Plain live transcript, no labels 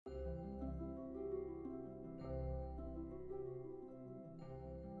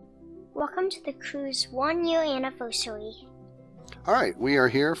Welcome to the crew's 1-year anniversary. Alright, we are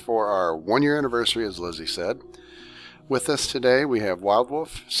here for our 1-year anniversary, as Lizzie said. With us today we have Wild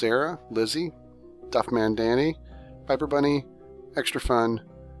Wolf, Sarah, Lizzie, Duffman Danny, Piper Bunny, Extra Fun,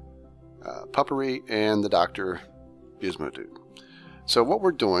 Puppery, and the Dr. Gizmo Dude. So what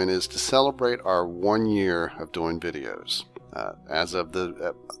we're doing is to celebrate our 1 year of doing videos. As of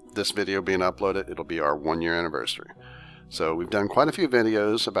this video being uploaded, it'll be our 1-year anniversary. So we've done quite a few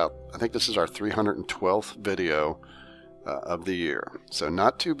videos, I think this is our 312th video of the year. So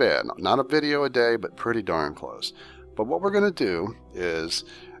not too bad. Not a video a day, but pretty darn close. But what we're going to do is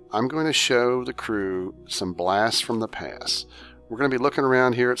I'm going to show the crew some blasts from the past. We're going to be looking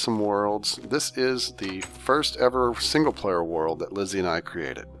around here at some worlds. This is the first ever single player world that Lizzie and I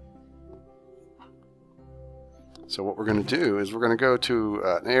created. So what we're going to do is we're going to go to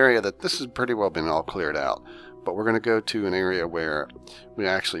an area that this has pretty well been all cleared out. But we're going to go to an area where we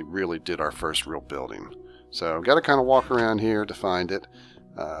actually really did our first real building. So I've got to kind of walk around here to find it.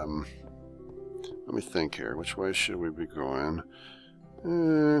 Let me think here. Which way should we be going?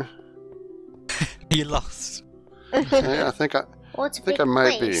 You lost. Yeah, I think I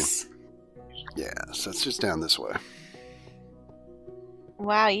might place? be. Yeah, so it's just down this way.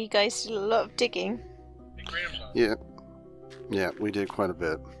 Wow, you guys did a lot of digging. Yeah, we did quite a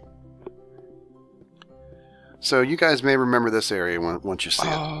bit. So you guys may remember this area once you see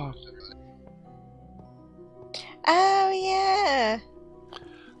it. Oh, yeah.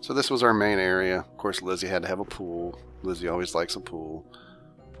 So this was our main area. Of course, Lizzie had to have a pool. Lizzie always likes a pool.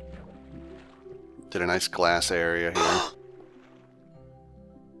 Did a nice glass area here.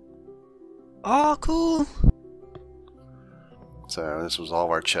 Oh, cool. So this was all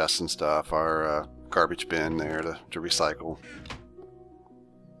of our chests and stuff, our garbage bin there to recycle.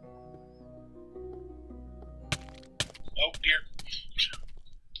 Oh dear.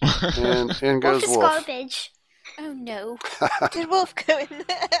 And goes Wolf is Wolf. garbage. Oh no. Did Wolf go in there?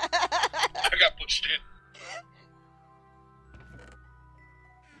 I got pushed in.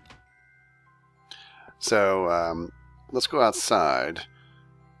 So let's go outside.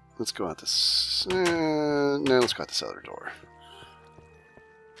 Let's go out this. No, let's go out this other door.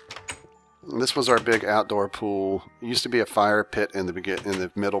 This was our big outdoor pool. It used to be a fire pit in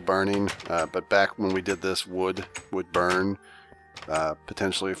the middle burning, but back when we did this, wood would burn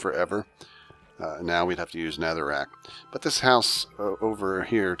potentially forever. Now we'd have to use netherrack. But this house over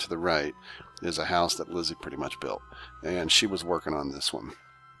here to the right is a house that Lizzie pretty much built, and she was working on this one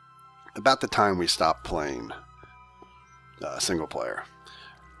about the time we stopped playing single player.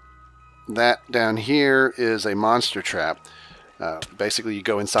 That down here is a monster trap. Basically, you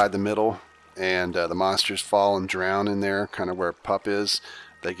go inside the middle, and the monsters fall and drown in there, kind of where Pup is.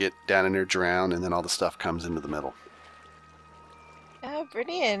 They get down in there, drown, and then all the stuff comes into the middle. Oh,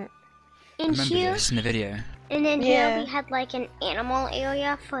 brilliant. I In remember here, this in the video. and then Yeah. here we had like an animal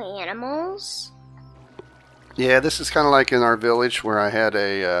area for animals. Yeah, this is kind of like in our village where I had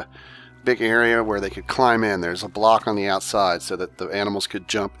a big area where they could climb in. There's a block on the outside so that the animals could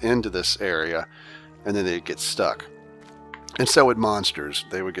jump into this area, and then they'd get stuck. And so would monsters.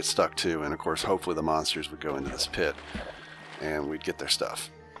 They would get stuck too, and of course hopefully the monsters would go into this pit and we'd get their stuff.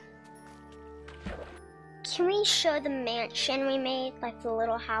 Can we show the mansion we made, like the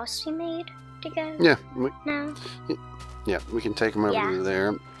little house we made together? Yeah, No. we can take them over Yeah. to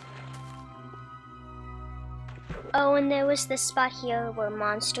there. Oh, and there was this spot here where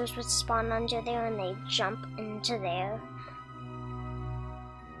monsters would spawn under there and they jump into there.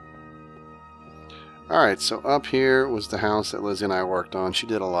 Alright, so up here was the house that Lizzie and I worked on. She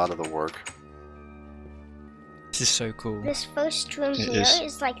did a lot of the work. This is so cool. This first room It here is.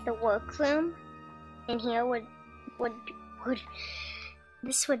 is like the workroom, and here would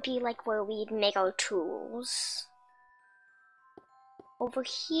this would be like where we'd make our tools. Over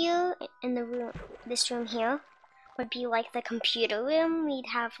here in the room, this room here would be like the computer room. We'd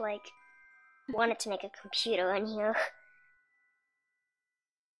have like wanted to make a computer in here.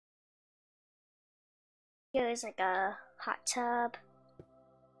 Here's like a hot tub.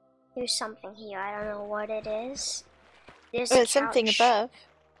 There's something here. I don't know what it is. There's a There's something couch. above.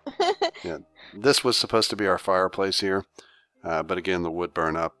 Yeah, this was supposed to be our fireplace here, but again the wood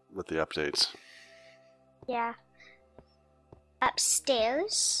burned up with the updates. Yeah.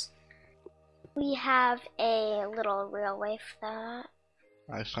 Upstairs, we have a little railway for that.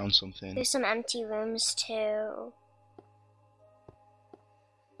 I found something. There's some empty rooms too.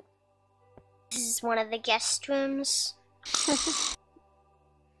 This is one of the guest rooms. This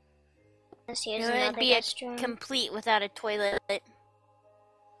here's It would another be guest room. complete without a toilet.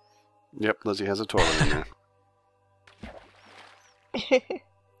 Yep, Lizzie has a toilet in there.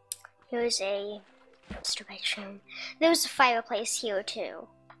 There was a storage room. There was a fireplace here too.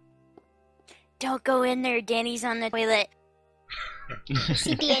 Don't go in there. Danny's on the toilet.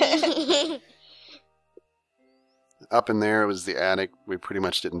 See, Danny. Up in there was the attic. We pretty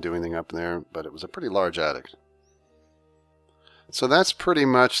much didn't do anything up in there, but it was a pretty large attic. So that's pretty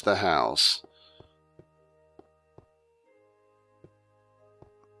much the house.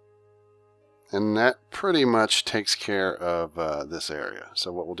 And that pretty much takes care of this area.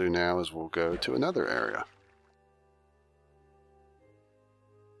 So what we'll do now is we'll go to another area.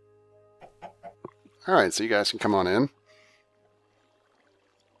 Alright, so you guys can come on in.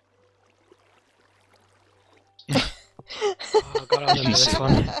 Oh, I gotta remember this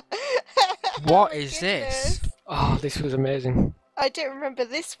one. What is this? Oh, this was amazing. I don't remember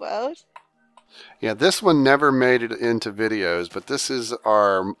this world. Yeah, this one never made it into videos, but this is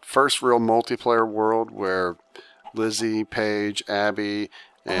our first real multiplayer world where Lizzie, Paige, Abby,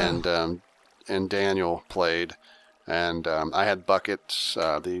 and Daniel played. And I had Bucket,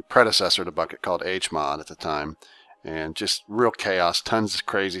 the predecessor to Bucket called HMod at the time. And just real chaos, tons of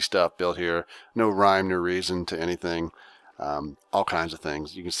crazy stuff built here. No rhyme, no reason to anything. All kinds of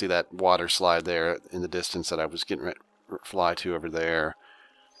things. You can see that water slide there in the distance that I was getting ready to fly to over there.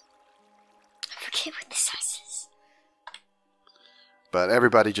 I forget what this house is. But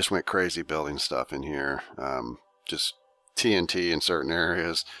everybody just went crazy building stuff in here. Just TNT in certain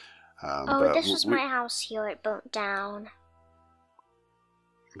areas. Oh, this was my house here. It burnt down.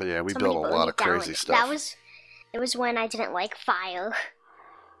 But yeah, we Somebody built a burned lot it of down. crazy stuff. It was when I didn't like fire.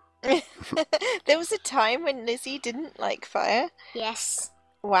 There was a time when Lizzie didn't like fire. Yes.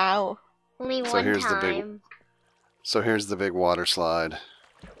 Wow. Only So one here's the time. So here's the big water slide.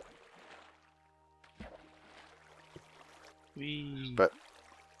 But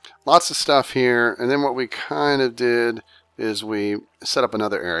lots of stuff here. And then what we kind of did is we set up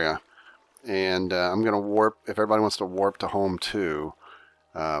another area. And I'm going to warp, if everybody wants to warp to home too,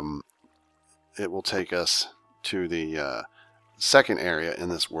 it will take us to the second area in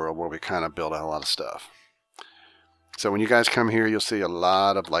this world where we kind of build out a lot of stuff. So when you guys come here, you'll see a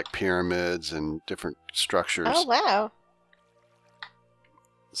lot of like pyramids and different structures. Oh, wow.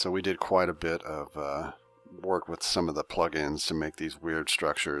 So we did quite a bit of work with some of the plugins to make these weird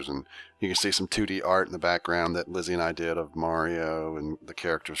structures. And you can see some 2D art in the background that Lizzie and I did of Mario and the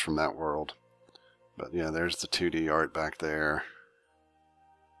characters from that world. But yeah, there's the 2D art back there.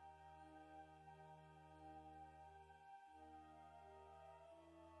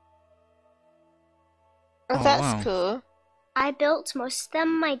 Oh, Oh, that's wow. cool. I built most of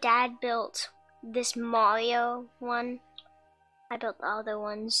them. My dad built this Mario one. I built the other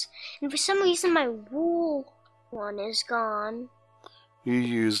ones. And for some reason, my wool one is gone. You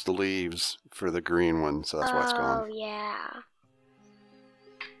used the leaves for the green one, so that's why it's gone. Oh, yeah.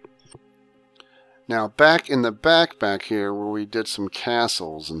 Now, back in the back here where we did some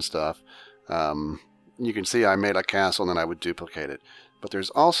castles and stuff, you can see I made a castle and then I would duplicate it. But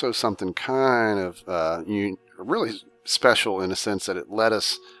there's also something kind of really special in a sense that it led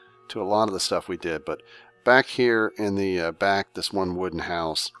us to a lot of the stuff we did. But back here in the back, this one wooden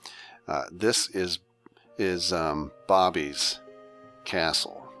house, this is Bobby's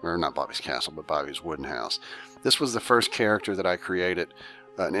castle. Or not Bobby's castle, but Bobby's wooden house. This was the first character that I created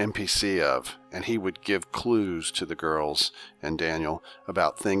an NPC of, and he would give clues to the girls and Daniel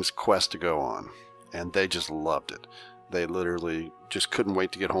about things, quests to go on. And they just loved it. They literally just couldn't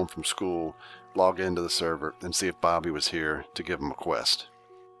wait to get home from school, log into the server, and see if Bobby was here to give them a quest.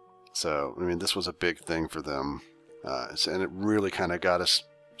 So, I mean, this was a big thing for them. And it really kind of got us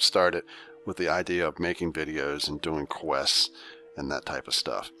started with the idea of making videos and doing quests and that type of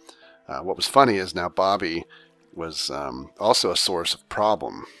stuff. What was funny is now Bobby was also a source of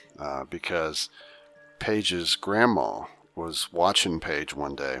problem because Paige's grandma was watching Paige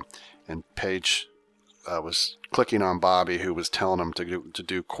one day, and Paige was clicking on Bobby, who was telling him to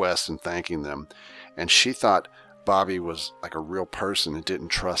do quests and thanking them, and she thought Bobby was like a real person and didn't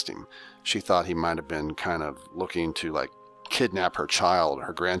trust him. She thought he might have been kind of looking to like kidnap her child,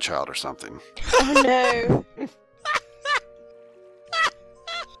 her grandchild or something. Oh, no.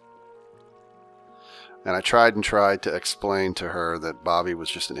 And I tried to explain to her that Bobby was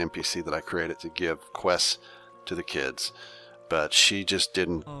just an NPC that I created to give quests to the kids. But she just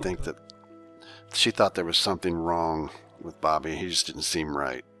didn't think that... She thought there was something wrong with Bobby. He just didn't seem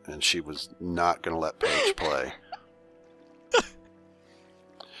right. And she was not going to let Paige play.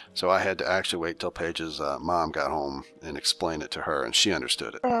 So I had to actually wait till Paige's mom got home and explain it to her, and she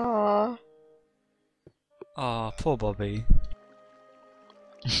understood it. Aww. Oh, poor Bobby.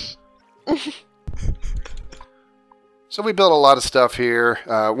 So we built a lot of stuff here.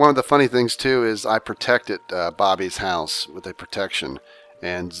 One of the funny things too is I protected Bobby's house with a protection,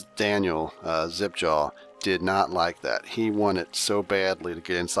 and Daniel Zipjaw did not like that. He wanted so badly to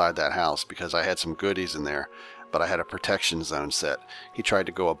get inside that house because I had some goodies in there, but I had a protection zone set. He tried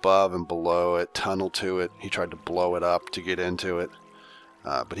to go above and below it, tunnel to it. He tried to blow it up to get into it,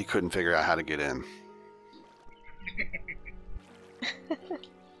 but he couldn't figure out how to get in.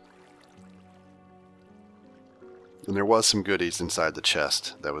 And there was some goodies inside the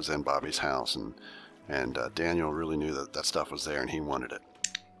chest that was in Bobby's house, and Daniel really knew that that stuff was there and he wanted it.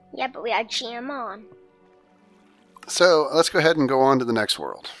 Yeah, but we had GM on. So let's go ahead and go on to the next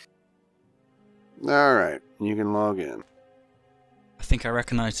world. Alright, you can log in. I think I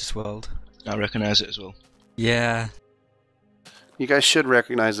recognize this world. I recognise it as well. Yeah. You guys should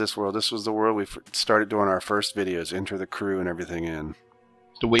recognize this world. This was the world we started doing our first videos, enter the crew and everything in.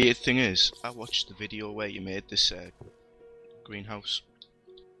 The weird thing is, I watched the video where you made this greenhouse,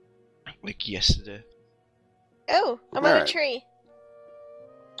 like yesterday. Oh, I'm on Alright. a tree.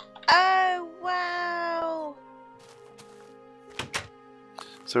 Oh, wow.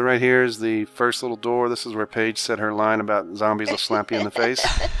 So right here is the first little door. This is where Paige said her line about zombies will slap you in the face.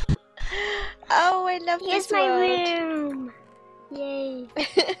 Oh, I love Here's this my world. room. Yay.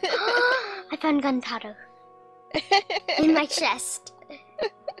 I found gunpowder in my chest.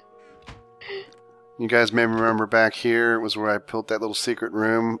 You guys may remember back here was where I built that little secret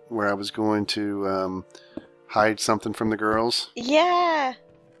room where I was going to hide something from the girls. Yeah.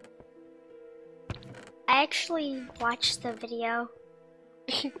 I actually watched the video.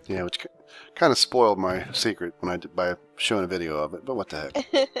 Yeah, which kind of spoiled my secret when I did by showing a video of it, but what the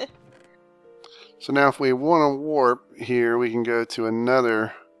heck. So now if we want to warp here, we can go to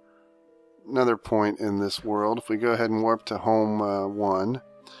another point in this world. If we go ahead and warp to home 1,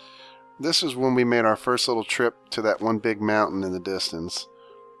 this is when we made our first little trip to that one big mountain in the distance,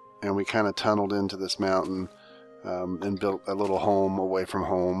 and we kind of tunneled into this mountain and built a little home away from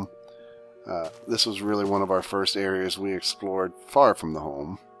home. This was really one of our first areas we explored far from the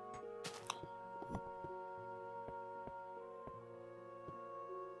home.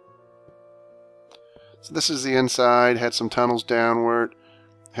 So this is the inside, had some tunnels downward,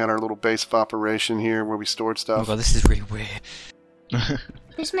 had our little base of operation here where we stored Oh stuff. god, this is really weird.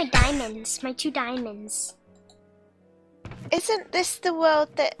 Here's my diamonds, my 2 diamonds. Isn't this the world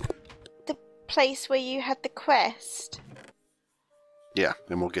the place where you had the quest? Yeah,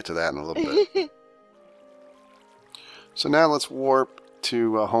 and we'll get to that in a little bit. So now let's warp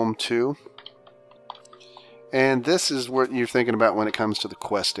to home 2. And this is what you're thinking about when it comes to the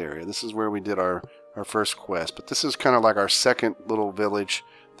quest area. This is where we did our first quest. But this is kind of like our second little village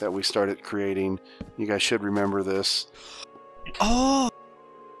that we started creating. You guys should remember this. Oh!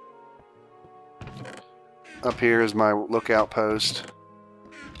 Up here is my lookout post.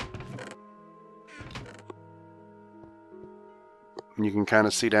 And you can kind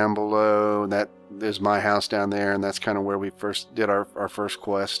of see down below, that is my house down there, and that's kind of where we first did our first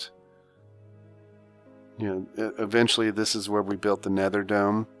quest. You know, eventually this is where we built the Nether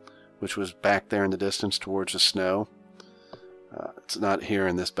Dome, which was back there in the distance towards the snow. It's not here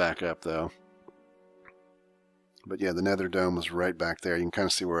in this backup though. But yeah, the Nether Dome was right back there. You can kind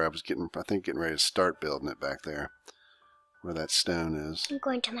of see where I was getting ready to start building it back there, where that stone is. I'm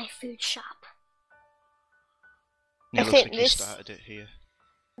going to my food shop. Yeah, I looks think like you this- started it here.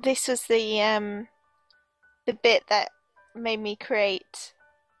 This was the bit that made me create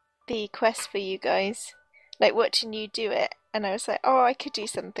the quest for you guys. Like watching you do it, and I was like, oh, I could do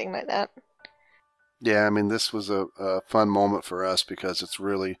something like that. Yeah, I mean, this was a fun moment for us because it's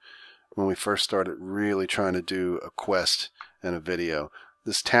really, when we first started really trying to do a quest in a video.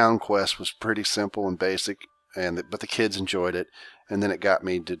 This town quest was pretty simple and basic, but the kids enjoyed it, and then it got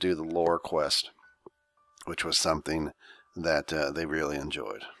me to do the lore quest, which was something that they really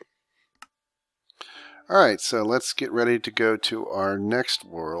enjoyed. Alright, so let's get ready to go to our next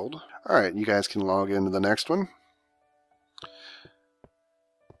world. Alright, you guys can log into the next one.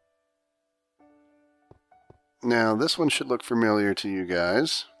 Now, this one should look familiar to you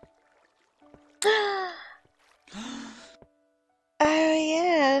guys. Oh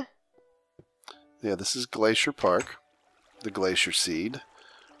yeah. Yeah, this is Glacier Park, the Glacier Seed,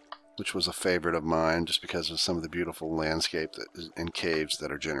 which was a favorite of mine just because of some of the beautiful landscape and caves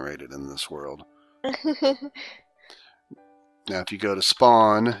that are generated in this world. Now, if you go to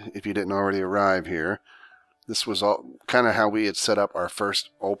spawn, if you didn't already arrive here, this was all kind of how we had set up our first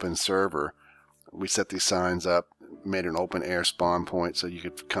open server. We set these signs up, made an open air spawn point so you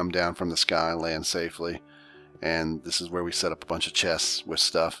could come down from the sky and land safely. And this is where we set up a bunch of chests with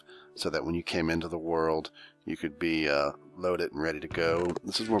stuff so that when you came into the world, you could be loaded and ready to go.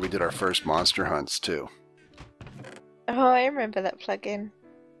 This is where we did our first monster hunts too. Oh, I remember that plugin.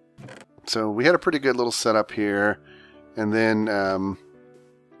 So we had a pretty good little setup here, and then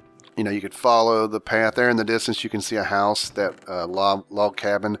you know, you could follow the path. There in the distance you can see a house, that log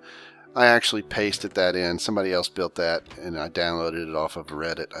cabin. I actually pasted that in. Somebody else built that, and I downloaded it off of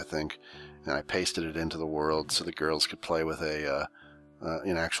Reddit, I think, and I pasted it into the world so the girls could play with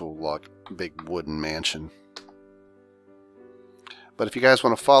an actual big wooden mansion. But if you guys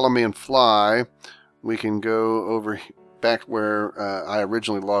want to follow me and fly, we can go over back where I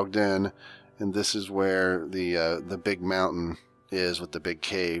originally logged in, and this is where the big mountain is with the big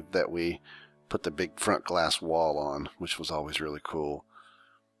cave that we put the big front glass wall on, which was always really cool.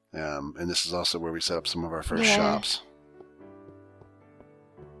 And this is also where we set up some of our first shops.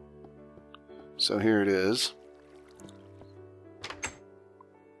 So here it is.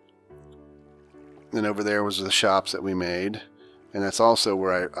 And over there was the shops that we made. And that's also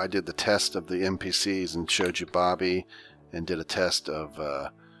where I did the test of the NPCs and showed you Bobby, and did a test of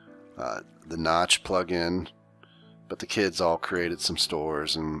the Notch plugin. But the kids all created some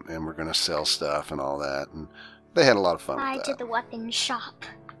stores, and we're going to sell stuff and all that. And they had a lot of fun with that. I did the weapon shop.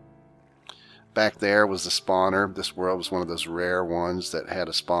 Back there was the spawner. This world was one of those rare ones that had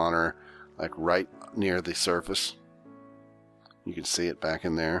a spawner like right near the surface. You can see it back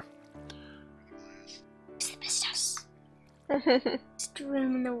in there. It's the best house. Best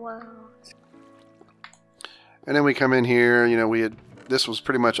room in the world. And then we come in here. You know, this was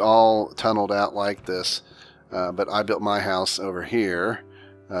pretty much all tunneled out like this, but I built my house over here.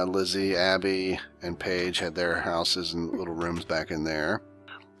 Lizzie, Abby, and Paige had their houses and little rooms back in there.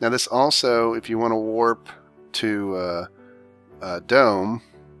 Now this also, if you want to warp to Dome,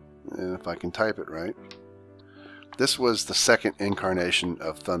 and if I can type it right, this was the second incarnation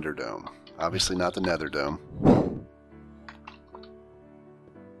of Thunderdome. Obviously not the Netherdome.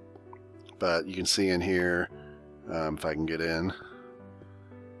 But you can see in here, if I can get in,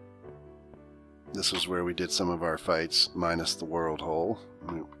 this was where we did some of our fights, minus the world hole.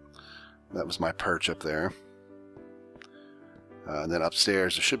 That was my perch up there. And then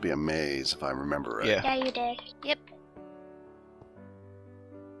upstairs there should be a maze, if I remember right. Yeah. Yeah, you did. Yep.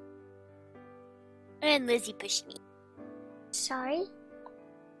 And Lizzie pushed me. Sorry?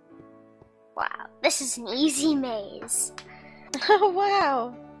 Wow, this is an easy maze. Oh,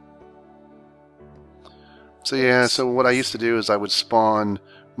 wow. So yeah, so what I used to do is I would spawn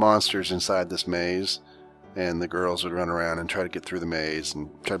monsters inside this maze, and the girls would run around and try to get through the maze and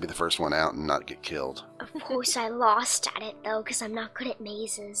try to be the first one out and not get killed. Of course I lost at it, though, because I'm not good at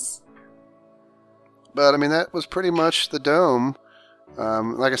mazes. But I mean, that was pretty much the Dome.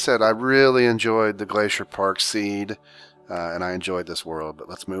 Like I said, I really enjoyed the Glacier Park seed, and I enjoyed this world. But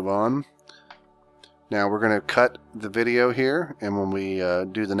let's move on. Now we're going to cut the video here, and when we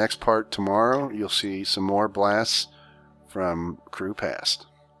do the next part tomorrow, you'll see some more blasts from Crew Past.